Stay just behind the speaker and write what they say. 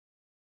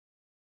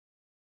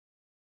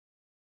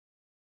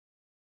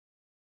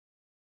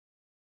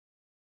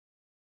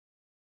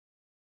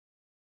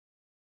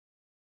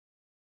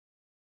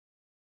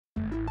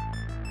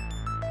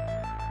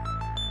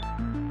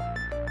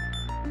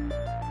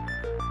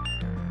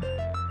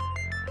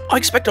I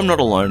expect I'm not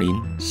alone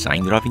in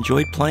saying that I've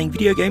enjoyed playing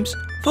video games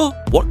for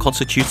what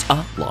constitutes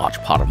a large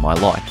part of my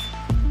life.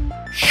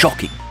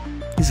 Shocking,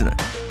 isn't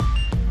it?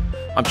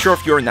 I'm sure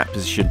if you're in that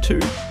position too,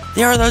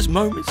 there are those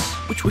moments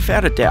which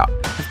without a doubt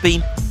have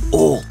been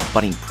all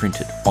but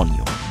imprinted on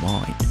your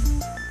mind.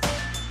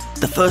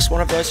 The first one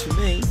of those for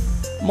me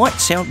might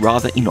sound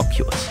rather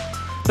innocuous,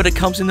 but it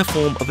comes in the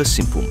form of a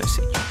simple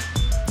message.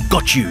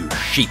 Got you,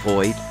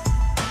 sheepoid!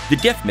 The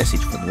deaf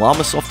message from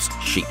Llamasoft's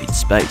Sheep in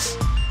Space.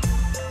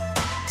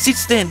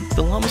 Since then,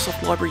 the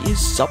Llamasoft library is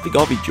something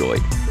I've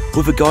enjoyed,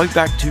 with it going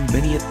back to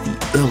many of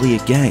the earlier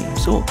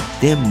games or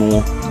their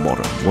more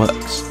modern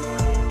works.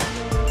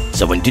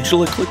 So when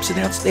Digital Eclipse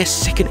announced their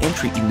second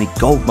entry in the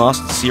Gold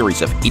Master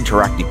series of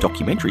interactive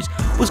documentaries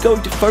was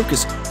going to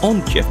focus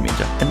on Jeff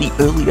Minter and the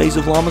early days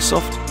of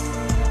Llamasoft,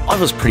 I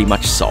was pretty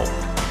much sold.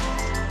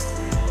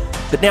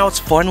 But now it's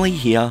finally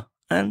here,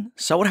 and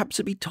so it happens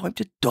to be time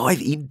to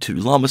dive into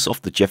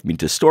Llamasoft the Jeff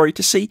Minter story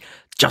to see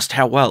just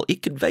how well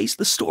it conveys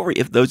the story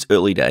of those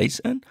early days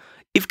and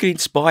if it can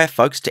inspire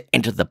folks to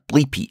enter the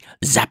bleepy,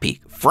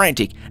 zappy,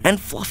 frantic and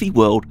fluffy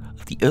world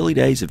of the early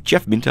days of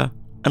Jeff Minter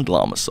and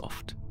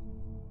Llamasoft.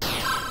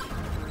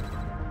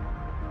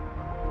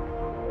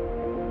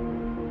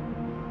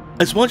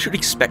 As one should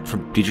expect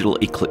from Digital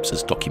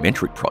Eclipse's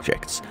documentary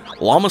projects,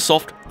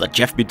 Llamasoft, the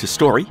Jeff Minter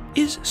story,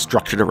 is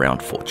structured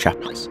around 4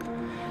 chapters.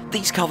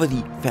 These cover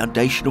the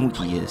foundational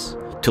years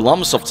to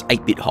Llamasoft's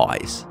 8-bit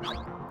highs,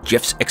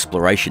 Jeff's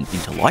exploration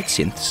into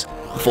Lightsynths,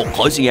 before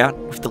closing out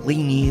with the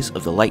lean years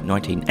of the late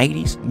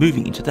 1980s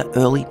moving into the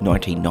early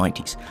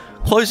 1990s,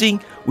 closing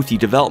with the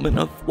development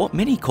of what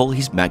many call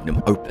his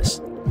magnum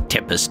opus,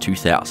 Tempest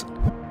 2000.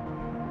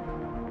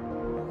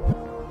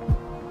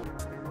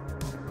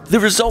 The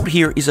result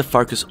here is a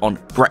focus on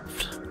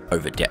breadth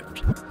over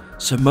depth,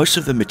 so most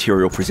of the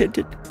material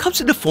presented comes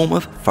in the form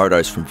of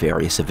photos from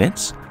various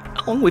events,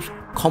 along with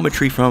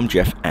commentary from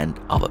Jeff and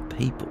other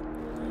people.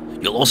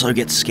 You'll also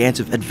get scans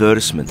of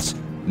advertisements,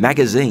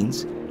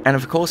 magazines, and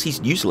of course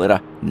his newsletter,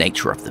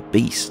 Nature of the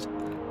Beast.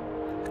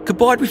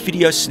 Combined with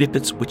video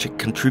snippets which are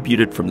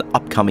contributed from the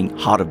upcoming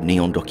Heart of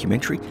Neon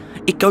documentary,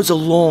 it goes a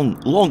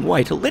long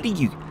way to letting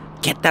you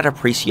get that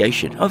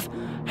appreciation of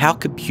how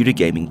computer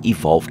gaming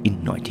evolved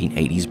in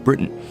 1980s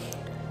Britain.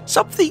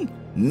 Something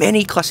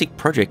many classic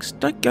projects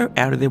don't go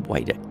out of their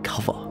way to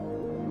cover.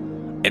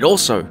 It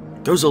also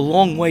goes a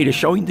long way to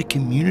showing the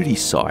community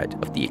side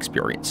of the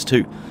experience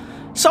too.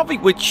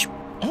 Something which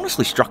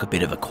honestly struck a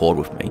bit of a chord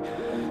with me,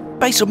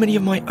 based on many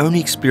of my own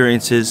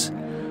experiences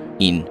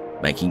in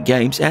making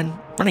games and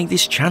running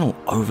this channel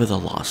over the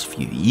last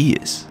few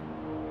years.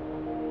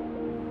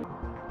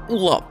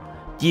 All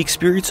up, the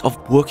experience of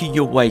working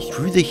your way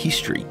through the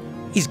history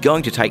is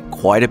going to take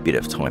quite a bit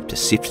of time to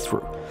sift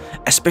through,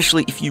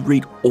 especially if you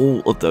read all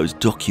of those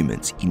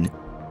documents in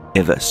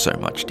ever so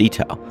much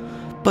detail.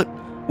 But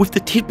with the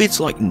tidbits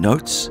like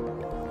notes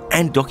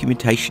and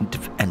documentation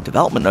and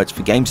development notes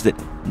for games that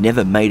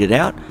never made it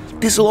out,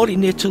 there's a lot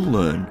in there to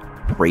learn,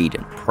 read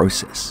and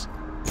process.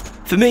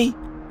 For me,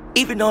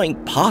 even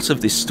knowing parts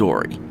of this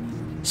story,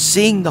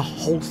 seeing the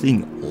whole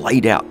thing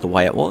laid out the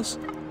way it was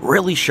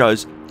really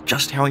shows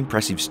just how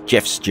impressive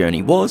Jeff's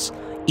journey was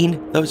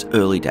in those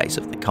early days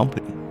of the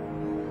company.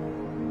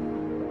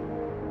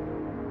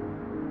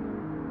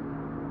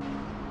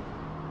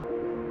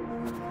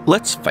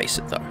 Let's face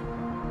it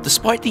though,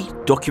 despite the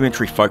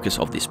documentary focus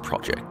of this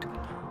project,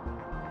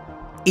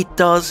 it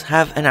does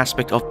have an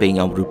aspect of being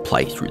able to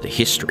play through the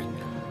history,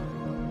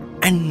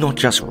 and not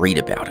just read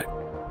about it.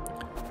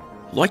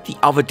 Like the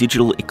other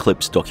Digital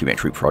Eclipse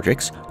documentary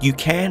projects, you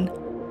can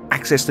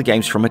access the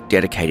games from a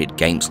dedicated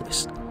games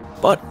list,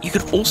 but you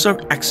can also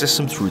access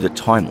them through the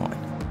timeline.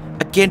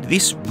 Again,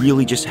 this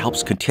really just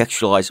helps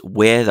contextualize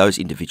where those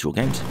individual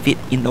games fit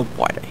in the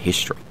wider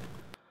history.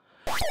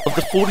 Of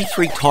the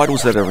 43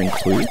 titles that are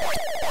included,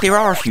 there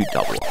are a few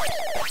double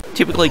ups,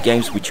 typically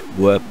games which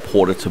were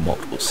ported to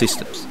multiple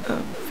systems, a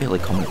fairly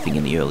common thing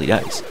in the early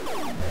days.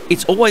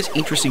 It's always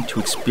interesting to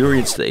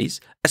experience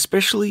these,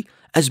 especially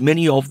as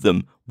many of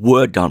them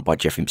were done by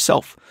Jeff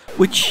himself,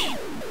 which,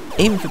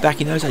 even for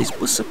back in those days,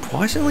 was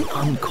surprisingly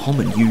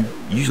uncommon. You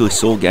usually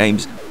saw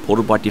games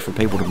ported by different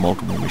people to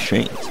multiple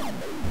machines.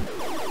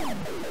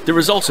 The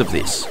results of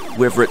this,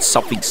 whether it's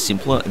something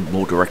simpler and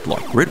more direct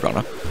like Grid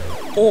Runner,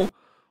 or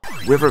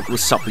whether it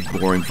was something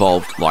more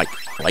involved like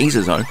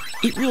Laser Zone,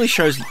 it really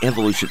shows the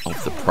evolution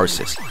of the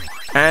process,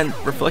 and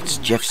reflects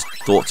Jeff's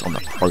thoughts on the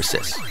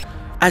process.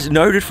 As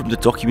noted from the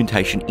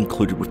documentation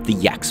included with the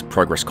Yak's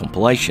progress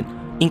compilation,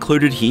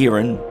 included here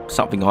and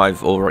something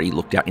I've already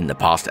looked at in the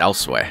past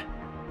elsewhere.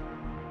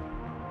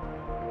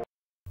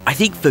 I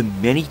think for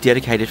many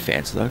dedicated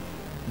fans though,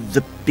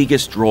 the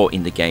biggest draw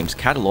in the game's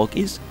catalogue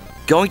is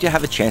going to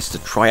have a chance to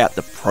try out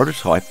the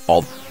prototype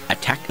of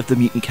Attack of the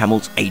Mutant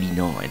Camels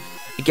 89,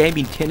 a game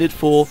intended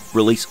for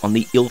release on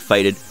the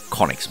ill-fated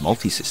Connex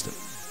multi-system.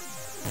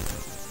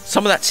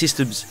 Some of that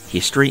system's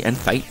history and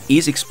fate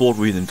is explored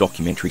within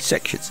documentary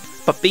sections,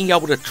 but being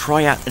able to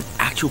try out an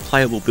actual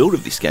playable build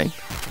of this game,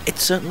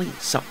 it's certainly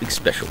something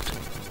special to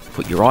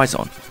put your eyes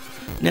on.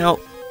 Now,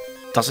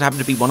 does it happen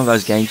to be one of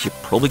those games you're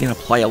probably going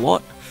to play a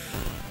lot?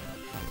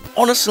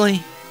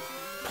 Honestly,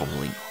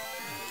 probably not.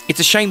 It's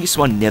a shame this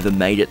one never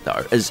made it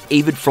though, as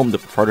even from the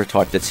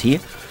prototype that's here,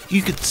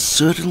 you could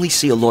certainly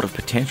see a lot of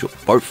potential,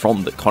 both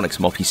from the Conix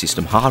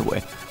multi-system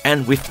hardware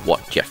and with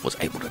what Jeff was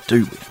able to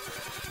do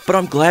with. But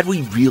I'm glad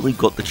we really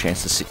got the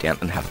chance to sit down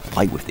and have a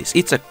play with this.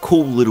 It's a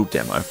cool little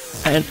demo,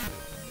 and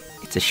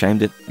it's a shame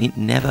that it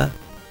never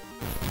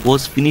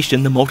was finished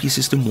and the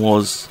multi-system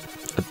was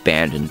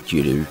abandoned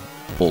due to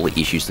all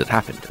the issues that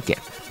happened. Again,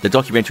 the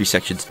documentary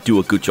sections do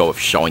a good job of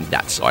showing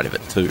that side of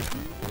it too.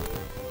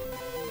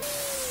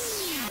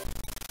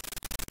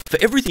 For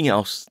everything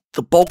else,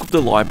 the bulk of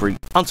the library,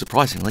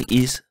 unsurprisingly,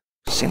 is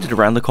centered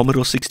around the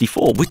Commodore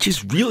 64, which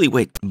is really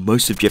where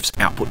most of Jeff's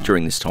output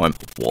during this time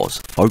was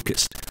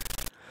focused.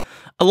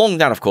 Along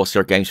that, of course,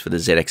 there are games for the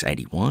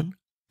ZX81,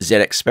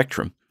 ZX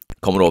Spectrum,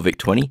 Commodore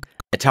VIC-20,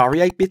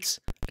 Atari 8-bits,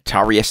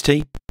 Atari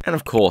ST, and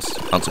of course,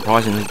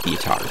 unsurprisingly, the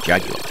Atari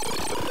Jaguar.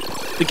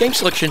 The game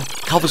selection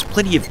covers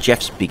plenty of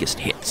Jeff's biggest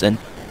hits, and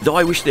though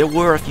I wish there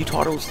were a few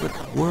titles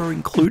that were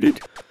included,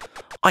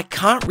 I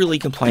can't really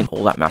complain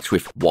all that much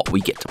with what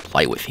we get to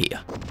play with here.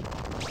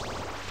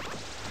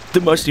 The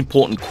most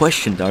important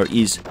question though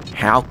is,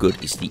 how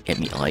good is the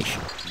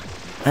emulation?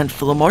 And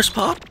for the most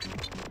part,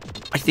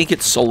 I think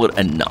it's solid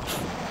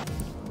enough.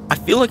 I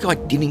feel like I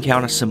did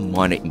encounter some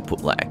minor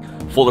input lag.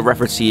 For the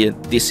reference here,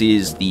 this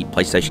is the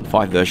PlayStation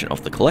 5 version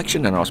of the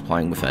collection, and I was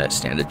playing with a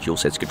standard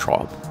DualSense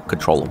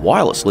controller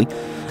wirelessly,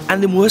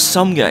 and there were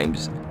some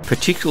games,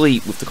 particularly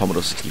with the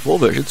Commodore 64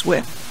 versions,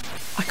 where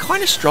I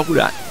kind of struggled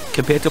at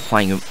compared to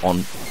playing them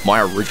on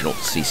my original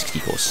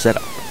C64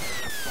 setup.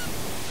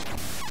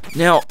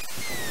 Now,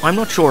 I'm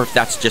not sure if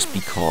that's just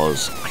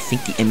because I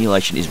think the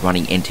emulation is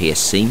running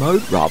NTSC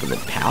mode rather than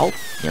PAL.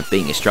 You know,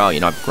 being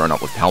Australian, I've grown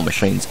up with PAL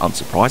machines,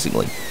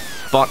 unsurprisingly,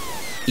 but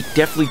it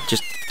definitely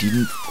just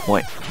didn't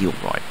quite feel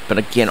right. But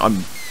again,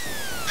 I'm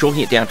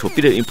chalking it down to a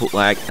bit of input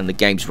lag and the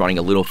game's running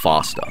a little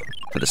faster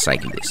for the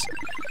sake of this.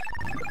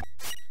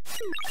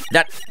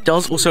 That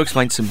does also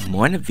explain some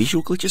minor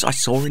visual glitches I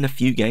saw in a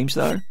few games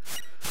though.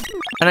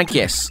 And I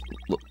guess,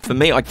 look, for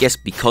me, I guess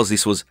because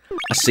this was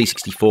a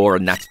C64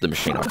 and that's the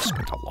machine I've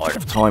spent a lot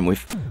of time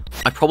with,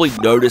 I probably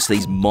noticed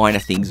these minor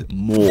things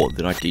more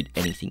than I did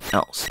anything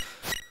else.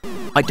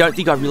 I don't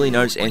think I really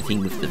noticed anything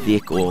with the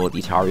VIC or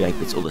the Atari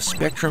 8-bits or the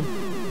Spectrum.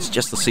 It's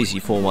just the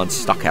C64 one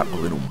stuck out a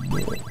little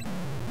more.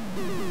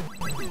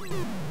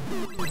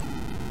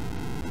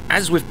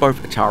 As with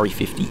both Atari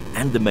 50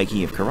 and the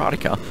making of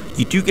Karateka,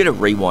 you do get a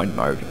rewind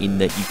mode in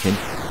that you can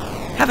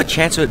have a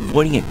chance of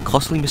avoiding a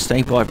costly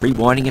mistake by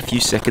rewinding a few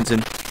seconds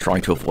and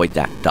trying to avoid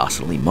that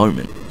dastardly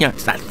moment. You know,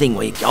 it's that thing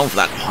where you're going for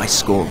that high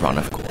score run,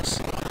 of course.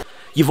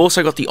 You've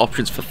also got the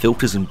options for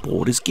filters and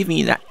borders, giving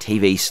you that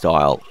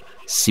TV-style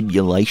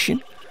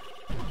simulation.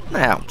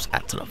 That helps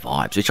add to the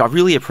vibes, which I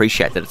really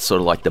appreciate, that it's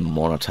sort of like the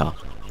monitor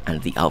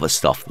and the other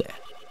stuff there.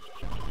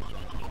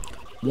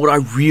 What I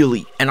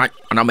really, and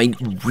I mean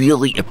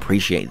really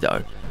appreciate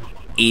though,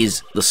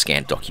 is the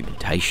scanned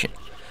documentation.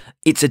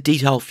 It's a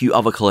detail few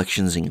other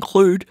collections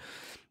include,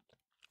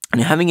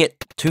 and having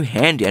it to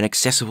hand and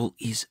accessible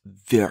is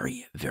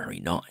very, very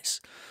nice.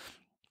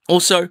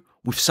 Also,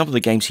 with some of the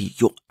games here,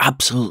 you're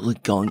absolutely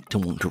going to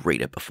want to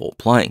read it before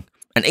playing,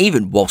 and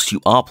even whilst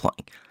you are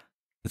playing.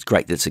 It's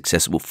great that it's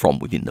accessible from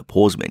within the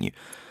pause menu,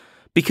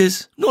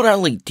 because not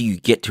only do you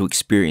get to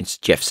experience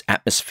Jeff's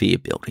atmosphere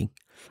building,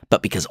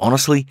 but because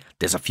honestly,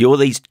 there's a few of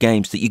these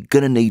games that you're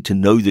going to need to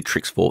know the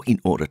tricks for in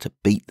order to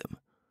beat them.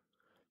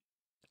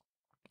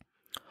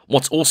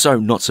 What's also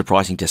not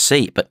surprising to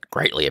see, but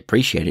greatly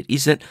appreciated,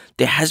 is that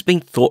there has been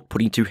thought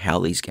put into how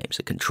these games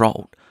are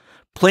controlled.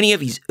 Plenty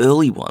of his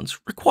early ones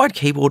required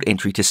keyboard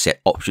entry to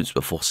set options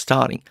before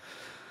starting,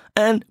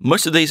 and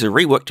most of these are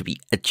reworked to be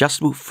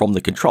adjustable from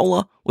the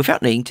controller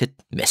without needing to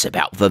mess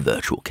about with a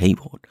virtual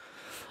keyboard.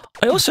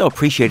 I also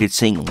appreciated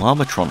seeing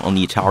Llamatron on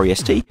the Atari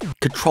ST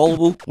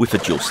controllable with a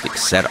dual stick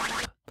setup,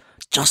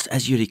 just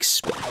as you'd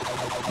expect.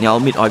 Now I'll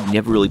admit I've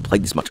never really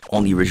played this much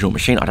on the original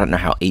machine, I don't know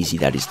how easy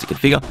that is to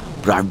configure,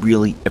 but I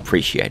really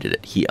appreciated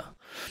it here.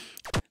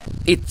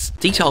 It's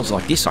details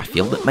like this, I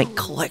feel, that make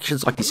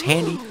collections like this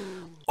handy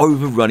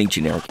over running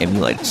generic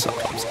emulators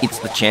sometimes. It's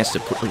the chance to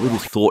put a little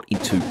thought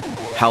into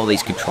how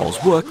these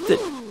controls work that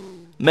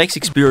makes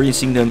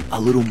experiencing them a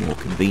little more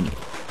convenient.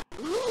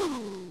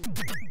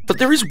 But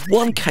there is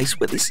one case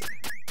where this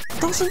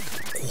doesn't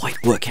quite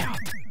work out.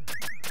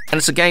 And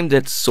it's a game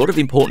that's sort of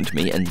important to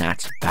me, and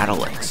that's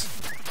Battle X.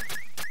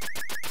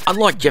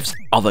 Unlike Jeff's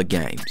other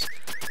games,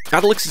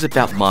 Battle X is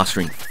about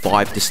mastering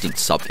 5 distinct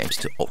subgames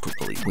to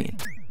ultimately win.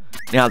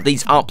 Now,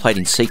 these aren't played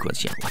in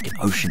sequence, you know, like an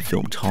Ocean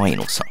film tie-in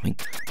or something,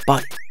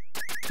 but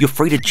you're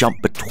free to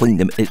jump between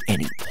them at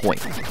any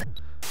point.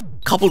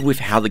 Coupled with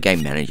how the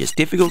game manages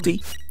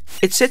difficulty,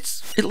 it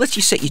lets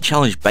you set your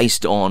challenge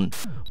based on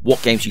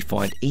what games you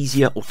find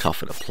easier or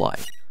tougher to play.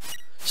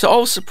 So I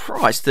was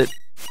surprised that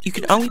you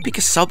can only pick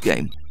a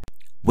subgame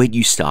when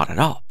you start it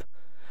up.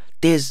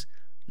 There's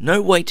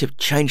no way to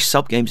change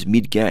subgames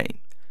mid-game,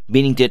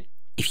 meaning that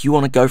if you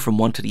want to go from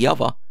one to the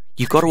other,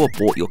 you've got to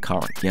abort your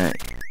current game.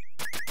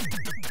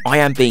 I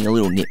am being a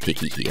little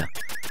nitpicky here,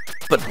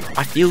 but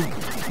I feel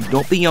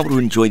not being able to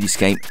enjoy this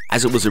game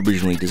as it was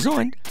originally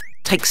designed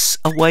takes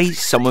away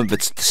some of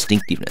its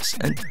distinctiveness,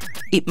 and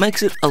it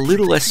makes it a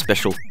little less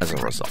special as a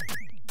result.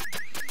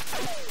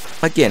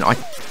 Again, I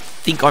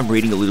think I'm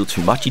reading a little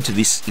too much into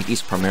this. It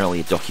is primarily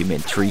a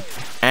documentary,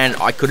 and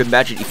I could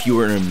imagine if you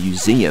were in a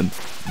museum,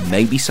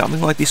 maybe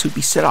something like this would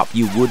be set up.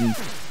 You wouldn't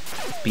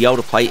be able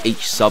to play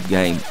each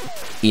sub-game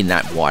in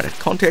that wider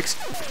context,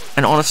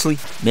 and honestly,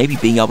 maybe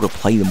being able to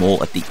play them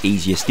all at the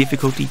easiest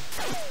difficulty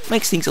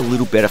makes things a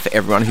little better for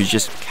everyone who's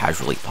just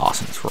casually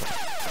passing through.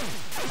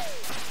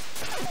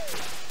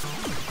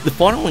 The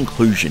final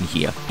inclusion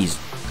here is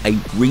a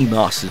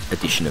remastered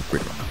edition of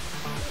Grid Runner.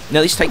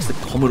 Now this takes the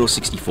Commodore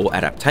 64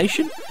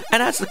 adaptation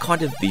and adds the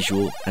kind of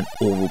visual and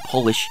aural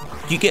polish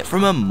you get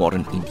from a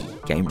modern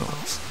indie game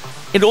release.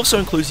 It also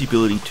includes the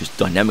ability to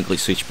dynamically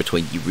switch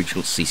between the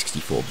original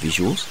C64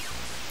 visuals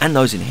and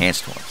those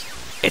enhanced ones.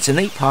 It's a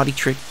neat party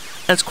trick,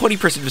 and it's quite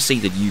impressive to see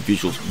the new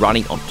visuals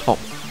running on top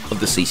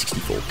of the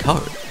C64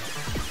 code.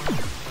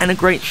 And a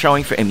great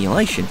showing for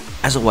emulation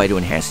as a way to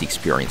enhance the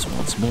experience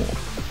once more.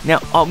 Now,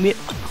 I'll admit,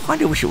 I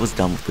kinda wish it was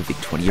done with the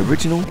VIC-20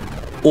 original,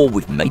 or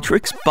with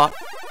Matrix, but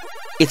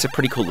it's a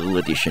pretty cool little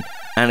addition,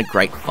 and a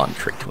great fun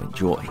trick to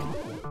enjoy.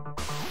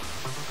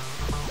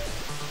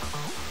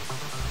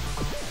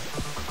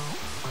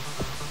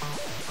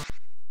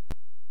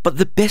 But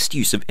the best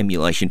use of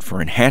emulation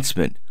for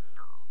enhancement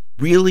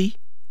really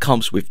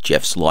comes with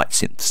Jeff's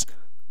Lightsynths,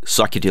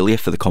 Psychedelia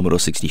for the Commodore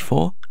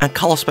 64, and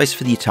Color Space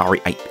for the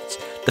Atari 8-bits,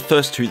 the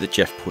first two that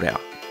Jeff put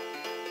out.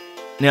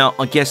 Now,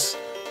 I guess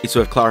it's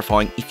worth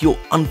clarifying, if you're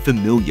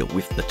unfamiliar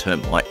with the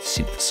term light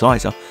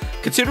synthesizer,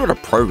 consider it a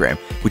program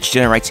which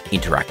generates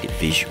interactive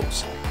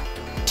visuals.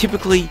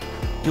 Typically,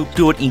 you'll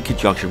do it in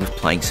conjunction with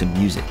playing some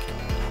music.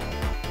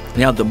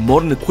 Now, the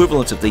modern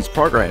equivalents of these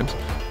programs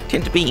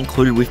tend to be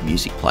included with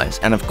music players,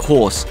 and of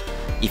course,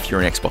 if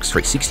you're an Xbox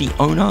 360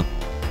 owner,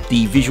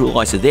 the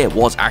visualizer there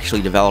was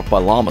actually developed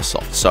by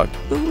Llamasoft, so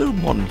a little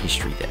modern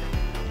history there.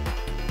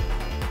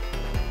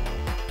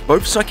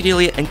 Both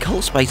Psychedelia and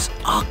Color Space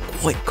are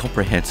quite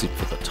comprehensive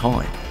for the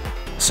time,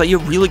 so you're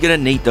really going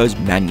to need those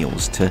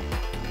manuals to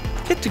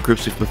get to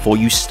grips with before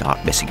you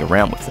start messing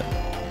around with them.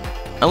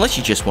 Unless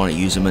you just want to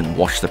use them and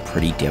watch the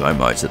pretty demo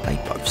modes that they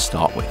both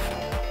start with.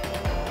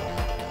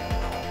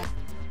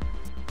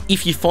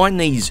 If you find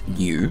these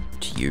new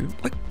to you,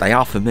 like they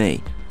are for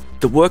me,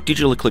 the work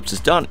Digital Eclipse has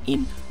done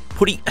in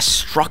putting a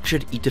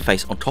structured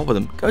interface on top of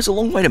them goes a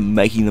long way to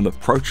making them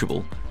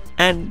approachable,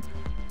 and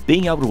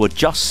being able to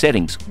adjust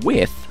settings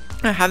with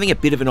having a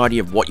bit of an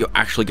idea of what you're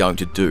actually going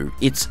to do.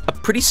 It's a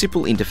pretty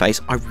simple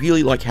interface. I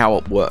really like how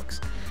it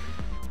works.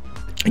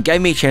 It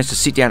gave me a chance to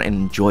sit down and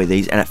enjoy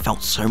these, and it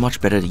felt so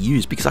much better to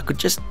use because I could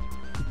just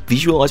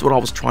visualize what I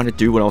was trying to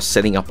do when I was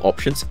setting up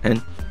options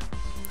and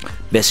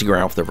messing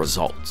around with the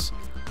results.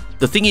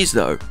 The thing is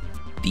though,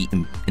 the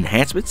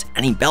enhancements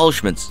and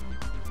embellishments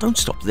don't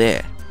stop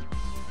there.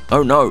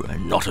 Oh no,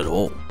 not at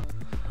all.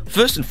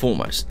 First and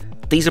foremost,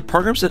 these are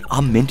programs that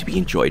are meant to be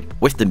enjoyed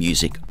with the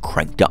music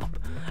cranked up,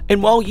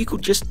 and while you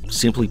could just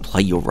simply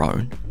play your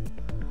own,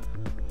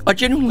 I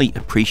genuinely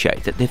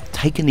appreciate that they've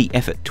taken the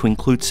effort to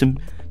include some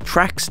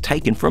tracks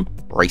taken from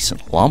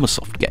recent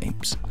Llamasoft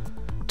games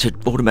to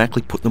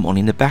automatically put them on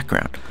in the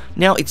background.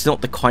 Now, it's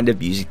not the kind of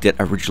music that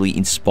originally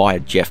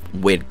inspired Jeff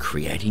when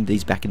creating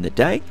these back in the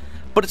day,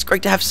 but it's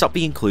great to have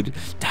something included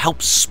to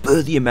help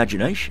spur the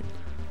imagination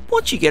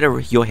once you get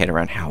your head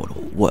around how it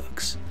all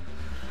works.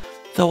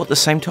 Though at the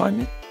same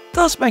time, it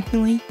does make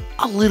me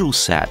a little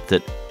sad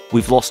that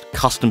we've lost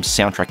custom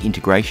soundtrack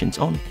integrations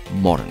on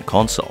modern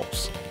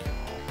consoles.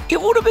 It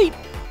would have been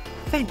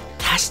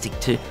fantastic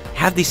to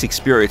have this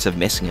experience of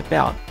messing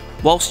about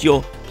whilst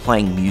you're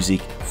playing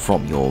music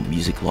from your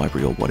music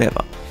library or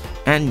whatever.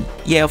 And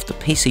yeah, with the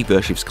PC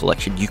Versions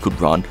collection, you could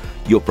run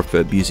your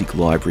preferred music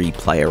library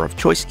player of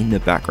choice in the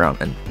background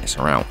and mess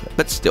around with it.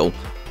 But still,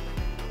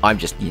 I'm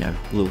just, a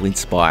little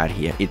inspired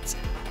here. It's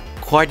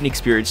quite an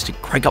experience to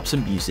crank up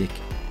some music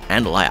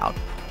and loud,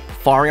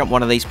 firing up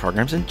one of these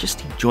programs and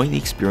just enjoying the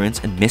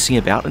experience and messing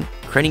about and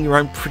creating your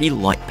own pretty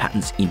light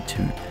patterns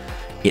into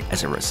it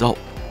as a result.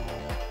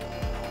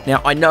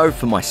 Now, I know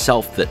for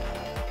myself that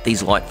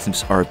these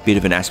Lightsynths are a bit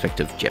of an aspect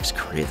of Jeff's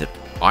career that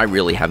I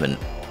really haven't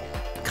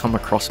come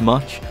across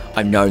much.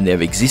 I've known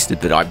they've existed,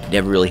 but I've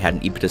never really had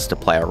an impetus to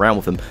play around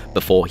with them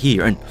before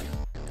here, and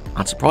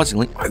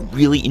unsurprisingly, I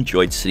really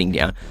enjoyed sitting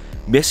down,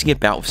 messing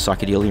about with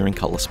Psychedelia and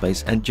Color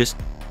Space, and just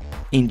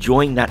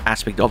enjoying that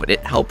aspect of it. It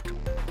helped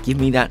give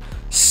me that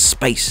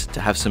space to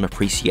have some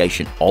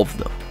appreciation of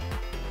them.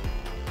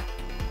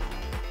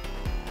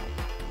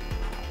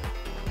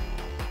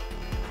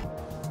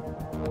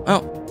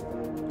 Well,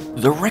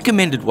 the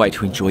recommended way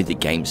to enjoy the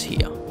games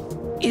here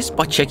is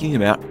by checking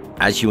them out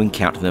as you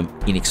encounter them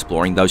in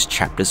exploring those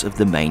chapters of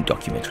the main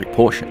documentary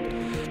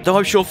portion. Though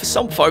I'm sure for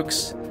some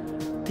folks,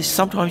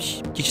 sometimes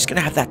you're just going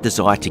to have that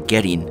desire to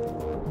get in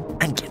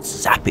and get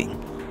zapping.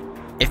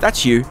 If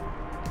that's you,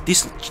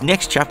 this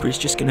next chapter is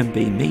just going to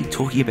be me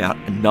talking about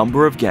a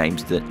number of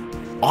games that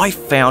I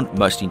found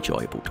most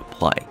enjoyable to play.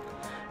 play.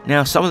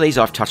 Now, some of these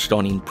I've touched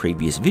on in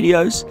previous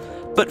videos,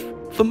 but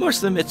for most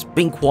of them it's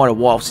been quite a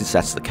while since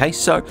that's the case,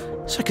 so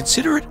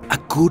consider it a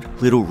good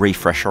little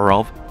refresher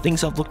of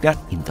things I've looked at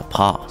in the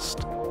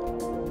past.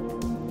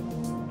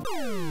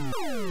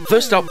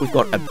 First up, we've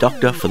got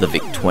Abductor for the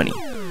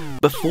VIC-20.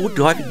 Before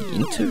diving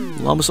into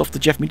Llamasoft the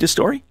Jeff Minter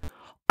story,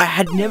 I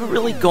had never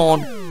really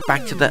gone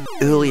back to the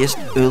earliest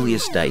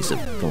days of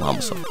the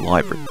Llamasoft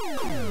library.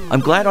 I'm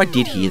glad I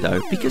did here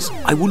though, because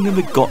I wouldn't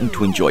have gotten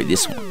to enjoy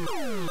this one.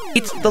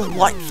 It's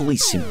delightfully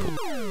simple.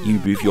 You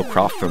move your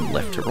craft from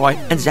left to right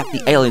and zap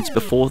the aliens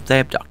before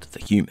they abduct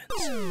the humans.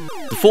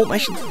 The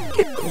formations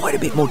get quite a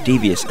bit more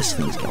devious as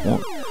things go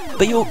on,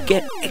 but you'll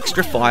get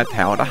extra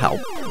firepower to help,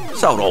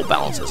 so it all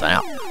balances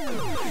out.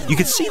 You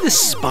can see the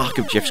spark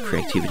of Jeff's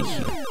creativity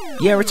here.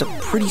 Yeah, it's a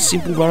pretty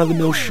simple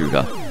run-of-the-mill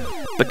shooter,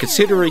 but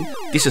considering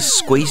this is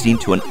squeezed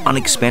into an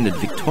unexpanded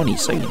VIC-20,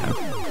 so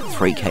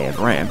 3k of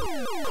RAM,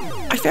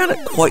 I found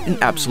it quite an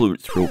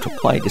absolute thrill to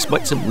play,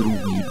 despite some little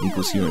weird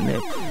niggles here and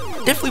there.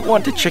 Definitely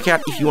one to check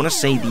out if you want to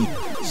see the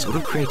sort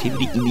of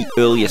creativity in the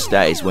earliest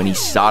days when he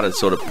started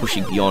sort of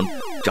pushing beyond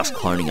just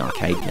cloning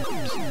arcade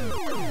games.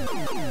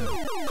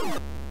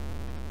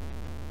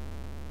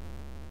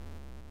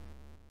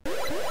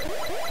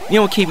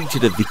 Now we're keeping to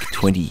the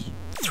VIC-20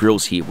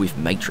 thrills here with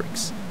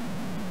Matrix.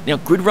 Now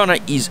Grid Runner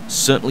is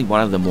certainly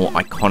one of the more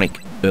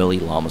iconic early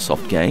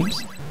Llamasoft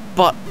games,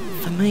 but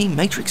for me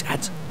Matrix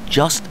adds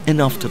just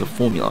enough to the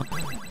formula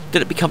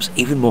that it becomes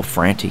even more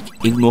frantic,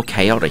 even more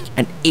chaotic,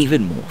 and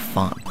even more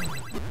fun.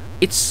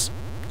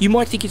 You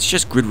might think it's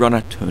just Grid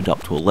Runner turned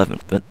up to 11,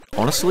 but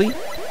honestly,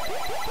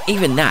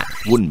 even that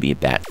wouldn't be a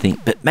bad thing,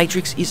 but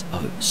Matrix is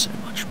oh so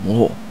much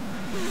more.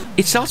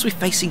 It starts with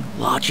facing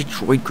larger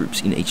droid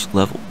groups in each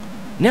level,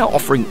 now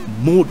offering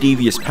more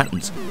devious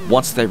patterns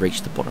once they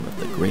reach the bottom of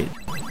the grid.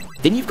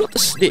 Then you've got the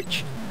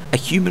Snitch, a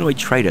humanoid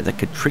trader that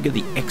could trigger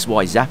the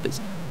XY zappers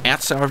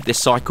outside of their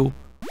cycle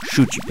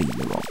should you be in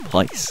the wrong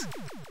place.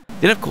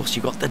 Then of course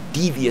you've got the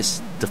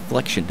devious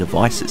deflection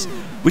devices,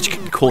 which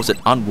can cause an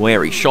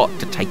unwary shot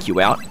to take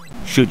you out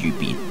should you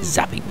be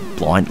zapping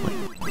blindly.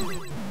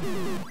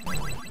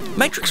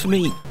 Matrix for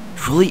me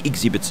truly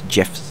exhibits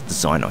Jeff's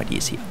design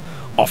ideas here,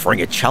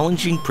 offering a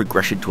challenging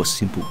progression to a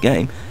simple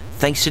game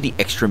thanks to the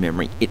extra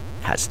memory it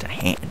has to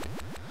hand.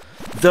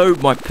 Though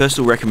my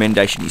personal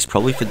recommendation is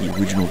probably for the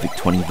original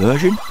VIC-20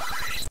 version,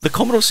 the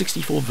Commodore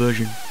 64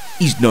 version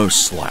is no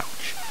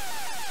slouch,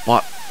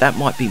 but that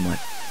might be my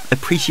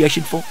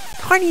appreciation for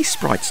tiny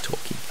sprites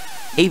talking.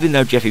 Even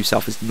though Jeff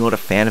himself is not a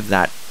fan of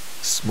that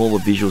smaller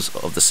visuals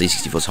of the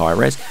C64's higher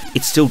res,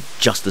 it's still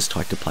just as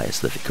tight to play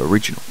as the VIC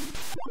original.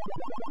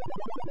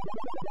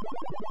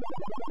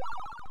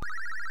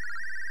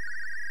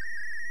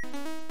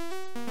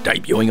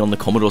 Debuting on the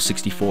Commodore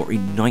 64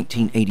 in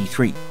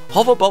 1983,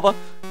 Hover Bobber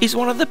is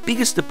one of the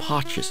biggest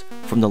departures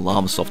from the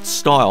Llamasoft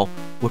style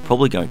we're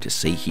probably going to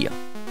see here.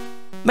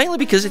 Mainly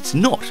because it's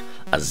not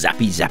a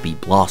zappy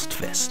blast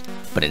fest,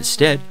 but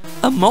instead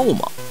a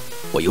mow-em-up,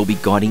 where you'll be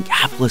guiding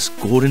hapless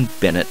Gordon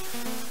Bennett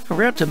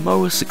around to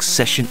mow a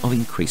succession of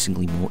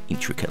increasingly more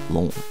intricate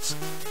lawns.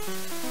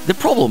 The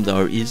problem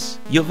though is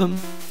you've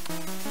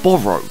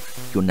borrowed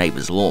your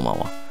neighbour's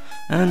lawnmower,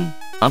 and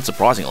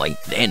unsurprisingly,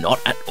 they're not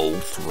at all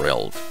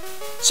thrilled.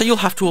 So you'll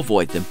have to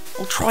avoid them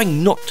while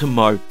trying not to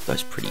mow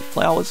those pretty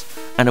flowers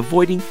and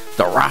avoiding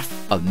the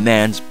wrath of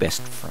man's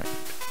best friend.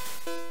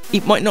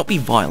 It might not be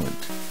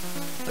violent,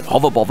 but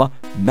Hover Bobber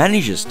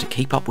manages to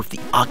keep up with the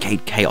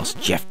arcade chaos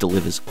Jeff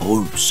delivers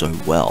oh so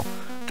well,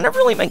 and it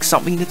really makes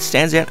something that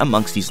stands out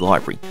amongst his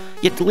library,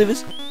 yet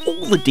delivers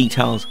all the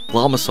details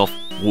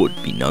Llamasoft would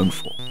be known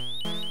for.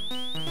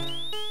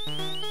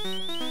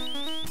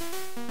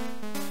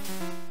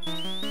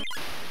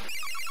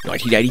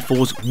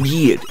 (1984's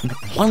weird and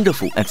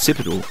wonderful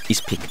Occipital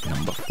is pick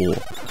number 4.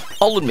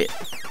 I'll admit,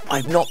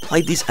 I've not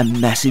played this a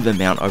massive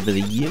amount over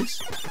the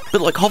years,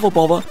 but like Hover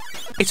Bobber,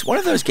 it's one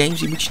of those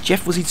games in which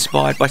Jeff was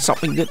inspired by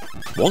something that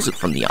wasn't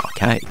from the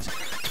arcades,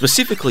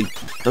 specifically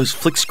those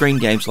flick screen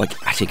games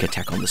like Attic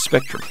Attack on the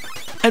Spectrum,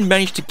 and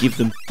managed to give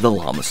them the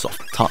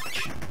Llamasoft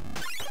touch.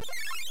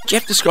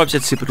 Jeff describes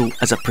Occipital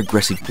as a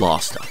progressive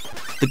blaster.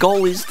 The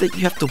goal is that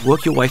you have to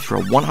work your way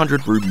through a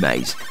 100 room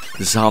maze,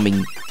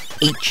 disarming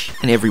each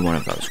and every one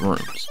of those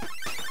rooms.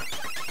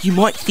 You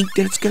might think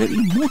that it's going to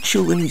be more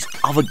chill than his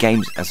other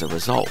games as a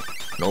result,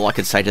 and all I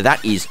can say to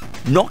that is,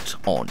 not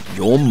on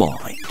your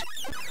mind.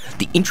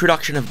 The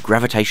introduction of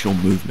gravitational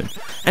movement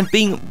and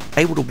being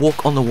able to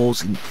walk on the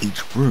walls in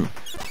each room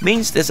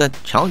means there's a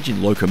challenge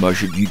in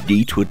locomotion you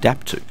need to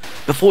adapt to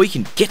before you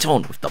can get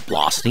on with the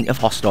blasting of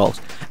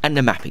hostiles and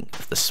the mapping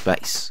of the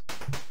space.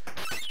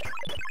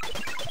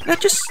 Now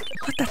just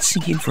let that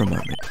sink in for a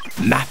moment.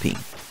 Mapping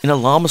in a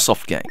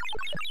Llamasoft game.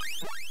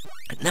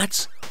 And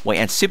that's why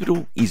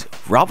Occipital is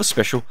rather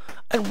special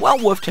and well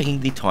worth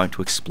taking the time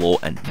to explore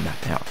and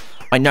map out.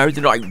 I know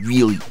that I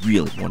really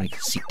want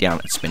to sit down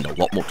and spend a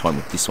lot more time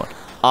with this one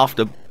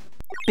after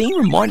being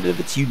reminded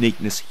of its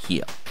uniqueness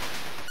here.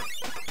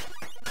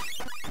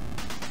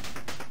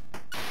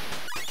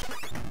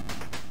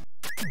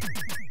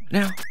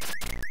 Now,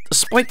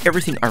 Despite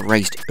everything I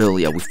raised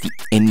earlier with the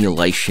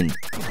emulation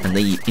and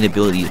the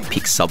inability to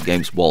pick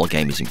sub-games while a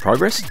game is in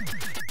progress,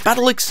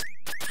 Battlex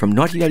from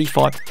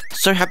 1985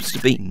 so happens to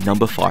be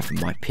number 5 in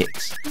my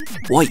picks.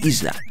 Why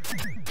is that?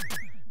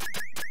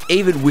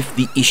 Even with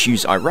the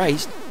issues I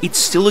raised, it's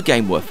still a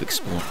game worth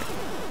exploring,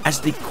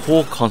 as the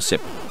core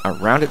concept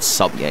around its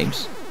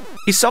sub-games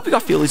is something I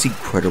feel is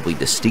incredibly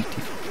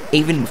distinctive,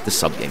 even with the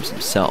sub-games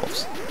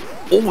themselves.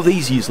 All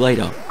these years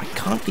later, I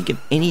can't think of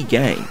any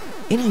game,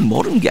 any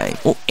modern game,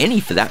 or any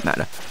for that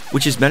matter,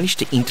 which has managed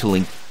to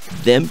interlink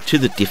them to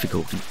the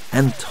difficulty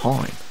and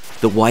time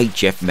the way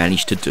Jeff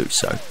managed to do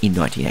so in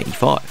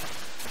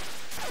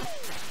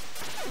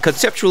 1985.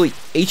 Conceptually,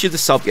 each of the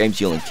sub-games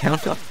you'll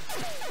encounter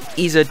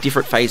is a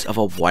different phase of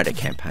a wider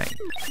campaign,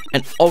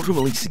 and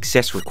ultimately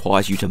success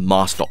requires you to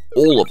master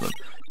all of them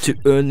to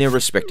earn their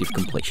respective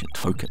completion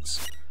tokens.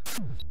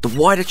 The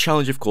wider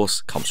challenge, of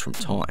course, comes from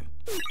time.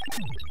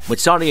 When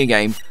starting a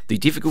game, the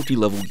difficulty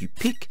level you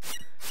pick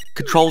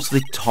controls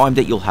the time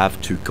that you'll have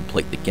to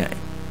complete the game.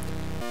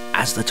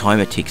 As the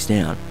timer ticks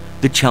down,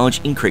 the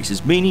challenge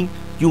increases, meaning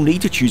you'll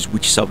need to choose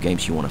which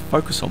sub-games you want to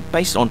focus on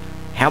based on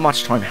how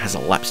much time has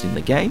elapsed in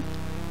the game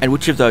and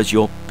which of those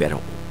you're better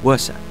or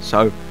worse at.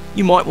 So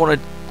you might want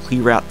to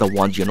clear out the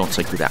ones you're not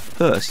so good at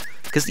first,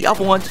 because the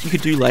other ones you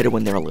could do later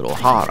when they're a little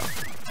harder.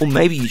 Or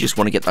maybe you just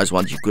want to get those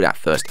ones you're good at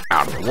first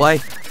out of the way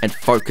and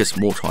focus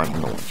more time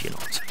on the ones you're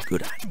not so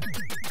good at.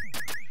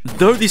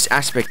 Though this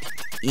aspect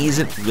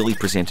isn't really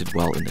presented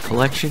well in the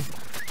collection,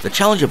 the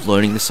challenge of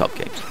learning the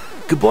sub-games,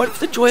 combined with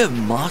the joy of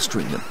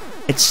mastering them,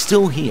 it's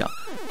still here,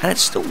 and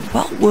it's still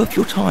well worth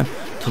your time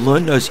to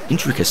learn those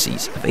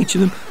intricacies of each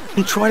of them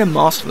and try to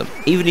master them,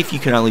 even if you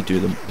can only do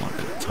them one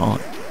at a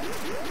time.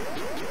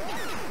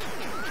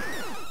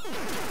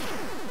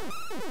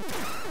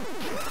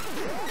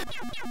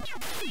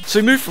 So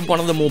we move from one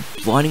of the more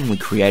blindingly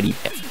creative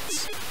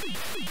efforts,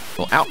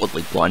 or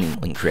outwardly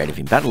blindingly creative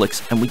in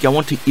Battlex, and we go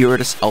on to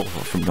Iridice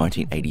Alpha from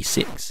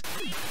 1986.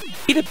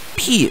 It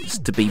appears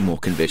to be more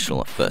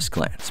conventional at first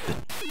glance, but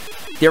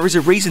there is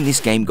a reason this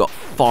game got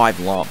 5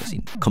 llamas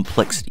in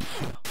complexity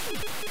here.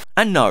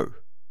 And no,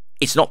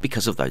 it's not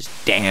because of those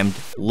damned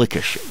liquor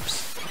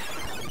ships.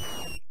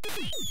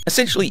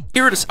 Essentially,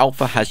 Iridice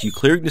Alpha has you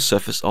clearing the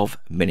surface of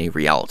many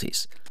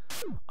realities.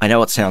 I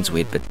know it sounds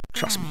weird, but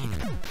trust me,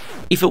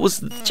 if it was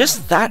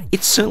just that,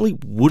 it certainly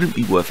wouldn't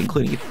be worth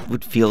including. It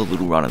would feel a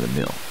little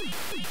run-of-the-mill.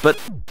 But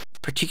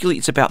particularly,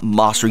 it's about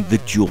mastering the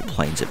dual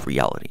planes of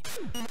reality,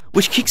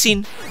 which kicks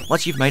in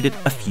once you've made it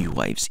a few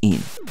waves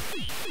in.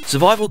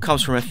 Survival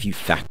comes from a few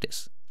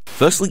factors.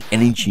 Firstly,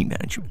 energy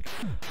management.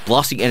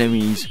 Blasting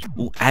enemies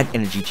will add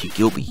energy to your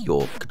Gilby,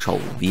 your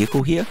controllable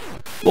vehicle here,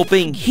 while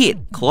being hit,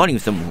 colliding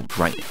with them will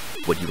drain it.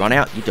 When you run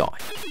out, you die.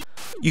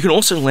 You can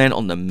also land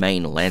on the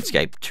main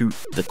landscape to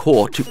the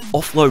core to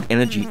offload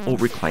energy or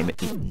reclaim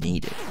it if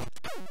needed.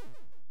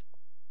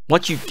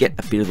 Once you get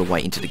a bit of the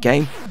way into the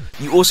game,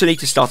 you also need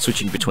to start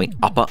switching between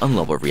upper and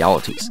lower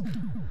realities,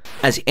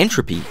 as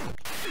entropy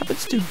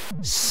happens to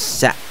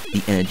sap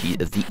the energy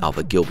of the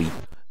other Gilby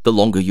the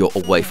longer you're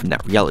away from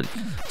that reality.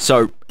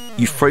 So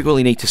you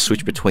frequently need to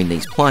switch between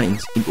these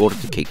planes in order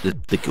to keep the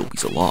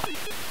Gilbies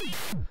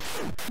alive.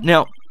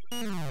 Now,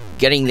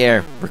 getting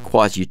there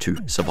requires you to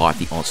survive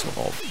the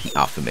onslaught of the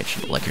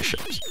aforementioned liquor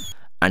ships,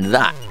 and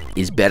that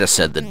is better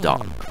said than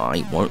done.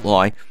 I won't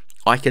lie,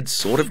 I could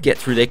sort of get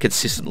through there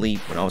consistently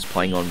when I was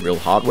playing on real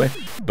hardware,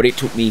 but it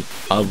took me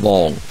a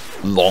long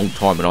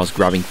time when I was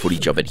grabbing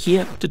footage of it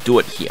here to do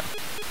it here.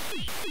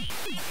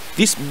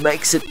 This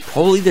makes it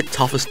probably the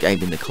toughest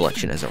game in the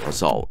collection as a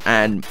result,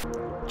 and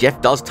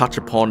Jeff does touch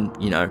upon,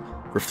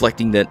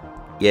 reflecting that,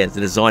 the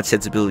design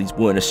sensibilities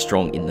weren't as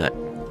strong in that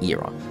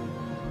era.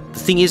 The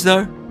thing is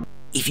though,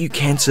 if you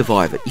can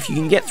survive it, if you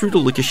can get through the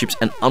liquor ships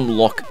and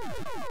unlock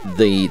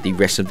the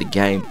rest of the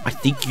game, I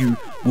think you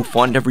will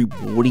find a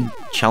rewarding,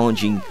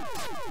 challenging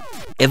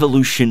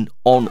evolution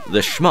on the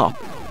shmup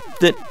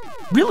that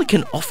really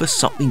can offer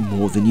something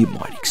more than you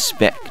might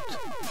expect.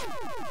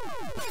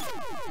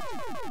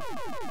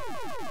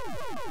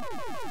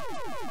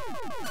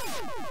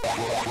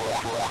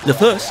 The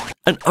first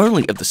and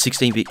only of the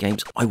 16-bit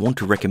games I want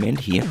to recommend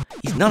here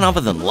is none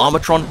other than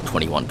Llamatron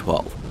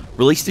 2112,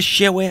 released as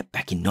shareware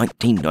back in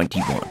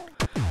 1991.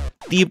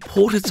 The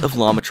importance of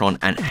Llamatron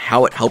and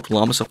how it helped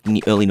Llamasoft in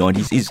the early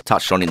 90s is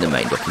touched on in the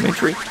main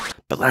documentary,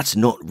 but that's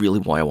not really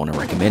why I want to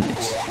recommend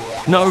this.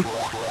 No,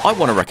 I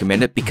want to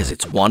recommend it because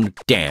it's one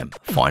damn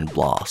fine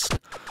blast.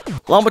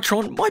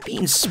 Llamatron might be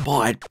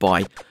inspired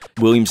by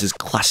Williams'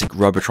 classic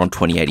Robotron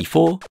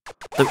 2084,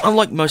 though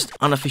unlike most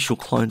unofficial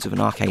clones of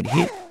an arcade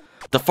hit,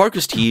 the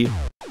focus here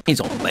is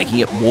on making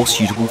it more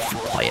suitable for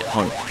play at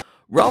home,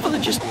 rather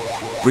than just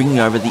bringing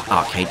over the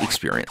arcade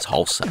experience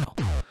wholesale.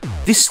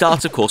 This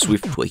starts, of course,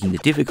 with tweaking the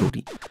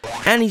difficulty,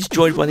 and is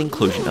joined by the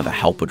inclusion of a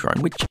helper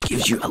drone, which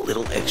gives you a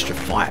little extra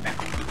firepower.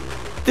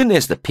 Then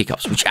there's the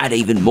pickups, which add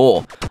even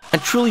more, and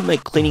truly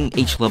make cleaning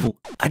each level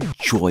a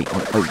joy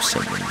on oh so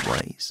many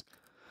ways.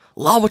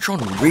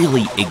 Llamatron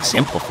really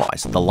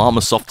exemplifies the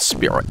Llamasoft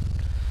spirit.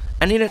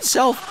 And in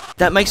itself,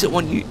 that makes it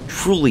one you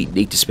truly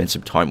need to spend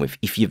some time with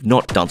if you've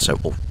not done so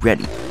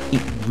already.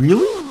 It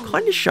really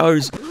kind of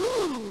shows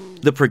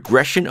the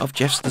progression of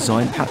Jeff's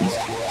design patterns,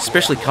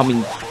 especially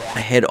coming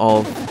ahead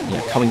of,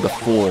 coming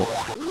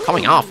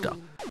after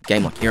a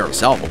game like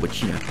Eros Alpha,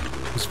 which,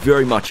 was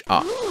very much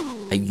a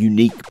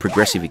unique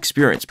progressive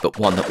experience, but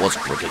one that was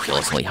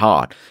ridiculously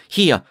hard.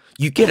 Here,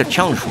 you get a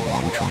challenge from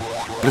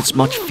Llamasoft, but it's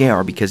much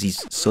fairer because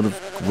he's sort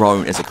of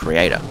grown as a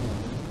creator.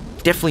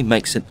 Definitely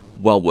makes it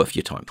well worth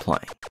your time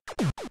playing.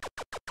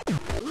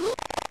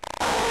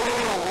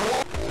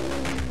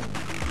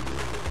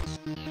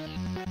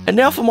 And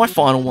now for my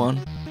final one.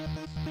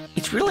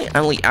 It's really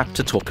only apt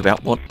to talk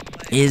about what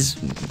is,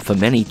 for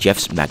many,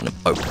 Jeff's magnum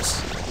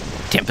opus.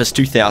 Tempest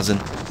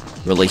 2000,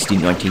 released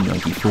in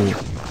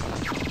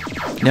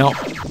 1994. Now,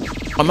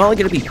 I'm only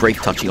going to be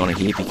brief touching on it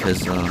here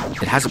because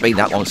it hasn't been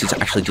that long since I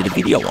actually did a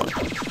video on it.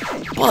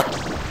 But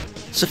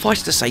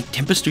suffice to say,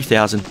 Tempest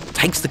 2000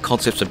 takes the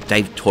concepts of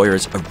Dave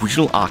Toyer's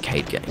original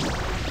arcade game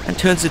and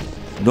turns it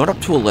not up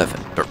to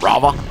 11, but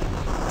rather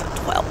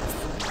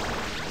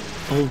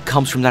 12. All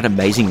comes from that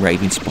amazing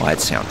rave-inspired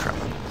soundtrack.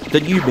 The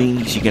new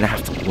meanings you're going to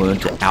have to learn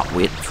to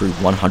outwit through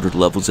 100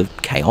 levels of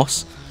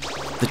chaos,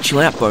 the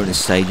chill-out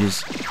bonus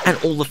stages, and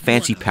all the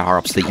fancy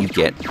power-ups that you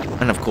get,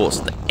 and of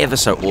course, the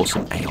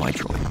ever-so-awesome AI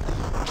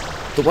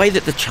droid. The way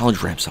that the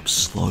challenge ramps up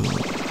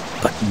slowly,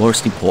 but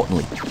most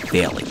importantly,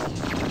 fairly.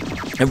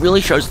 It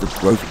really shows the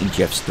growth in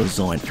Jeff's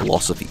design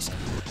philosophies,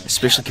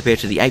 especially compared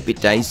to the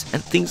 8-bit days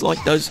and things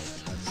like those,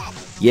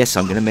 yes,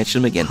 I'm going to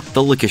mention them again,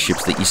 the liquor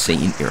ships that you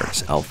see in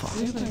Eros Alpha.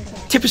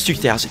 Tempest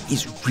 2000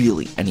 is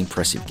really an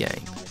impressive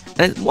game,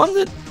 and it's one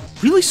that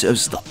really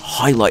serves as the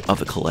highlight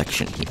of a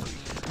collection here.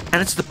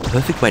 And it's the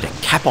perfect way to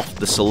cap off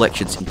the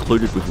selections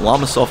included with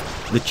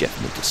Llamasoft, the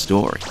Jeff Minter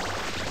story.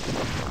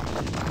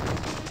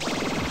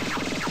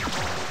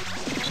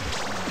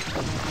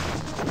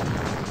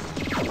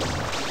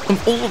 From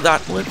all of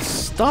that, let's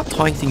start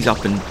tying things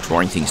up and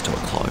drawing things to a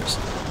close.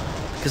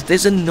 Because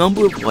there's a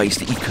number of ways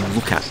that you can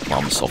look at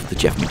Llamasoft, the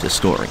Jeff Minter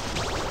story.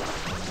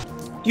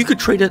 You could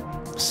treat it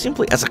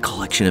simply as a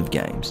collection of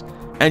games.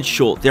 And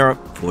sure, there are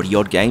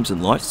 40-odd games and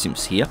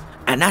Lightsynths here,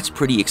 and that's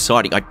pretty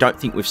exciting. I don't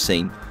think we've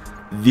seen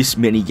this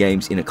many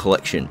games in a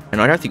collection,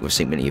 and I don't think we've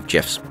seen many of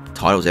Jeff's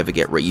titles ever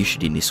get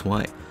reissued in this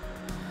way.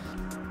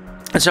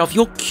 And so if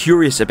you're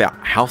curious about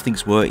how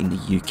things were in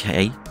the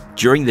UK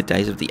during the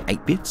days of the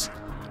 8-bits,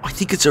 I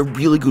think it's a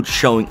really good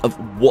showing of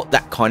what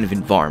that kind of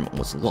environment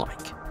was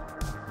like.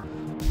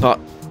 But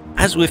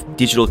as with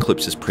Digital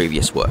Eclipse's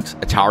previous works,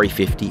 Atari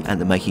 50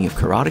 and the making of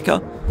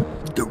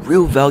Karateka, the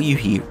real value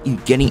here in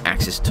getting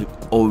access to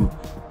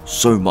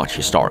so much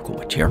historical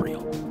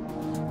material.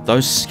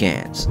 Those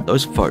scans,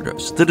 those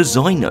photos, the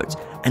design notes,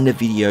 and the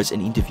videos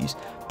and interviews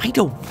paint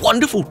a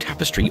wonderful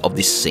tapestry of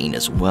this scene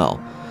as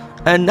well.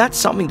 And that's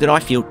something that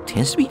I feel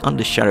tends to be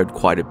undershadowed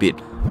quite a bit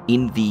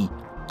in the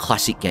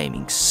classic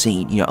gaming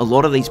scene. A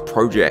lot of these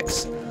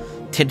projects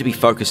tend to be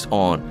focused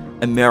on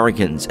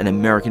Americans and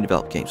American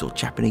developed games or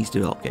Japanese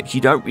developed games. You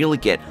don't really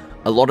get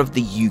a lot of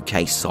the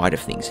UK side of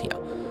things here.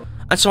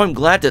 And so I'm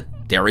glad that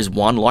there is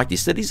one like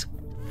this that is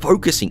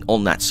focusing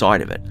on that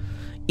side of it.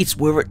 It's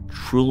where it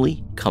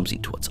truly comes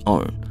into its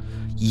own.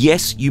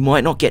 Yes, you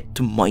might not get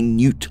to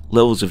minute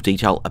levels of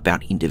detail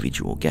about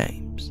individual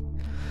games,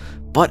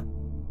 but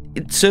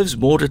it serves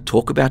more to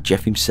talk about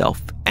Jeff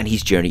himself and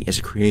his journey as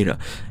a creator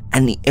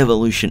and the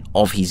evolution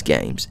of his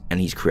games and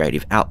his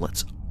creative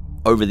outlets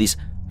over this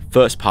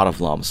first part of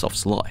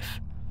Llamasoft's life.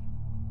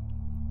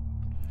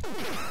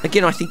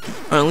 Again, I think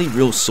the only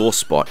real sore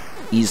spot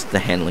is the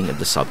handling of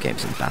the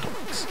subgames and battle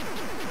links.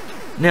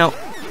 Now,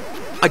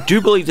 I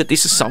do believe that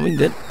this is something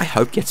that I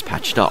hope gets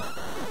patched up.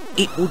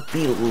 It would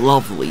be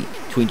lovely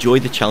to enjoy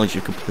the challenge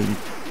of completing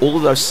all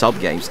of those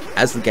subgames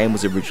as the game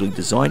was originally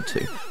designed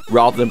to,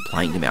 rather than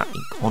playing them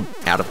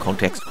out of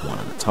context one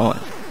at a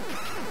time.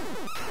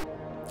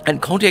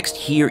 And context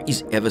here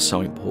is ever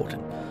so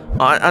important.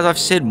 As I've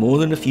said more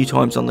than a few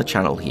times on the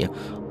channel here,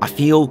 I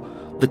feel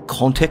the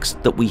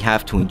context that we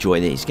have to enjoy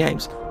these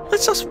games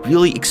lets us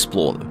really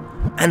explore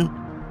them, and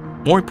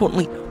more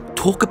importantly,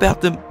 talk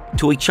about them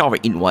to each other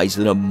in ways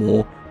that are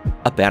more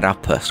about our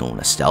personal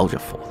nostalgia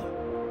for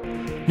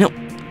them.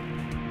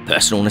 Now,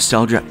 personal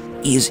nostalgia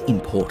is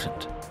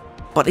important,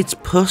 but it's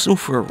personal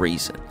for a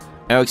reason.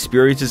 Our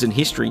experiences in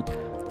history,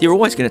 they're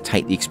always going to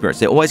take the experience.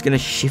 They're always going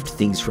to shift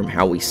things from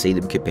how we see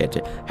them compared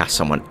to how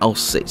someone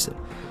else sees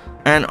them.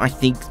 And I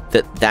think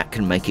that that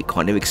can make it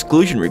kind of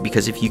exclusionary,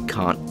 because if you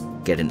can't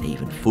get an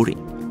even footing.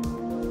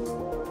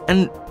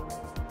 And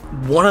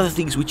one of the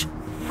things which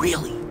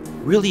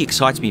really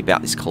excites me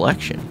about this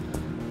collection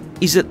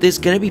is that there's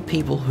going to be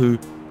people who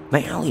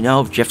may only know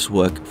of Jeff's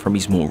work from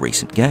his more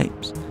recent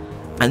games,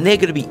 and they're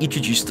going to be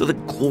introduced to the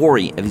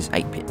glory of his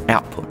 8-bit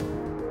output.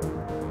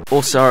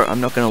 Also,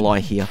 I'm not going to lie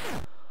here,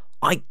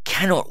 I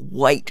cannot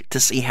wait to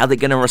see how they're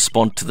going to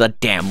respond to the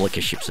damn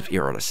liquor ships of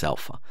Eros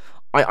Alpha.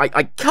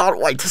 I can't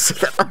wait to see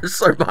that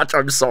so much,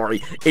 I'm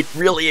sorry. It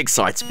really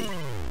excites me.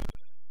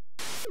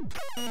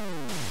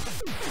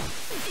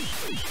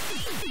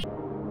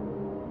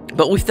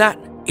 But with that,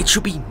 it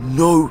should be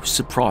no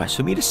surprise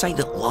for me to say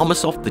that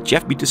Llamasoft, the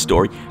Jeff Minter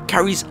story,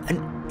 carries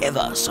an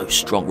ever so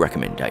strong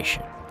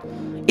recommendation.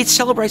 It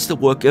celebrates the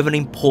work of an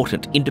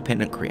important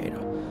independent creator,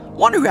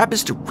 one who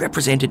happens to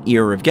represent an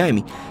era of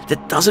gaming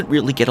that doesn't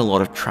really get a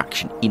lot of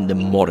traction in the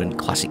modern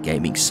classic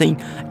gaming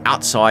scene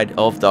outside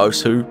of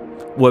those who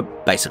were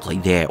basically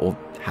there or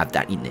have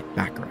that in their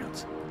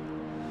backgrounds.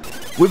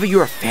 Whether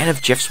you're a fan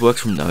of Jeff's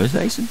works from those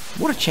days and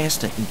want a chance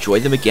to enjoy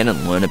them again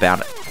and learn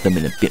about them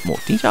in a bit more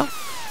detail,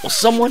 or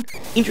someone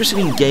interested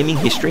in gaming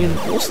history and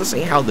wants to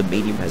see how the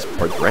medium has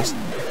progressed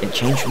and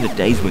changed from the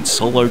days when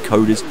solo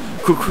coders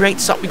could create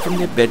something from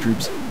their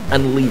bedrooms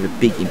and leave a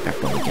big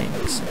impact on the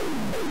gaming scene.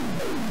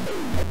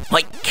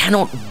 I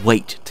cannot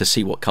wait to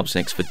see what comes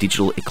next for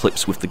Digital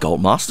Eclipse with the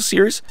Gold Master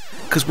series,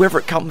 because whether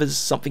it covers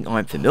something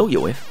I'm familiar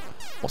with,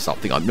 or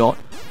something I'm not,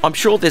 I'm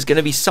sure there's going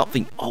to be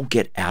something I'll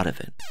get out of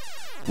it.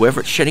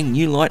 Whether it's shedding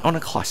new light on a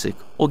classic,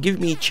 or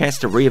giving me a chance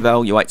to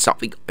reevaluate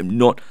something I'm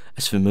not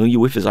as familiar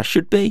with as I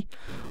should be,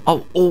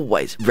 I'll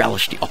always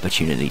relish the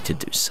opportunity to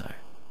do so.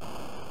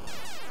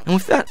 And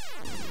with that,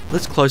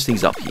 let's close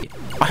things up here.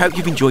 I hope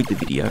you've enjoyed the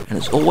video, and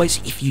as always,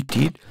 if you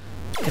did,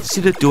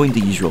 consider doing the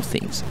usual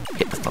things.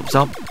 Hit the thumbs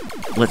up,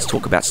 let's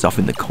talk about stuff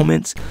in the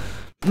comments,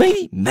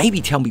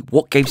 maybe tell me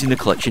what games in the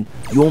collection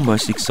you're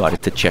most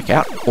excited to check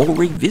out or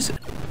revisit.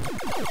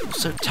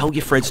 Also tell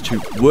your friends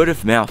too, word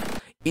of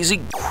mouth is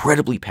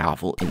incredibly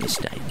powerful in this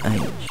day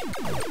and age.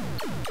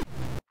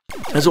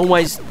 As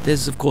always,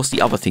 there's of course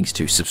the other things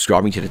too,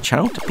 subscribing to the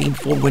channel to be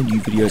informed when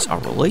new videos are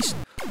released,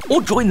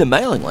 or join the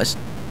mailing list,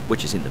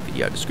 which is in the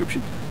video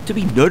description, to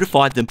be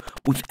notified them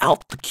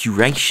without the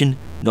curation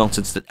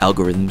nonsense that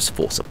algorithms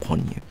force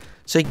upon you,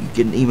 so you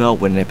get an email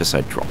when an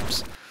episode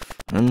drops.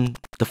 And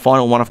the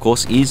final one, of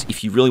course, is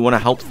if you really want to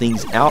help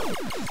things out,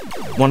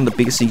 one of the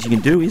biggest things you can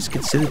do is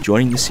consider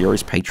joining the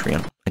series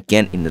Patreon.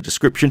 Again, in the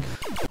description,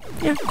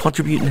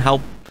 contribute and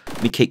help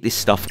me keep this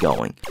stuff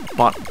going.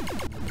 But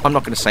I'm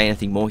not going to say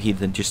anything more here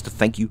than just to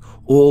thank you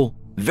all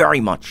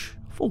very much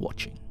for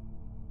watching.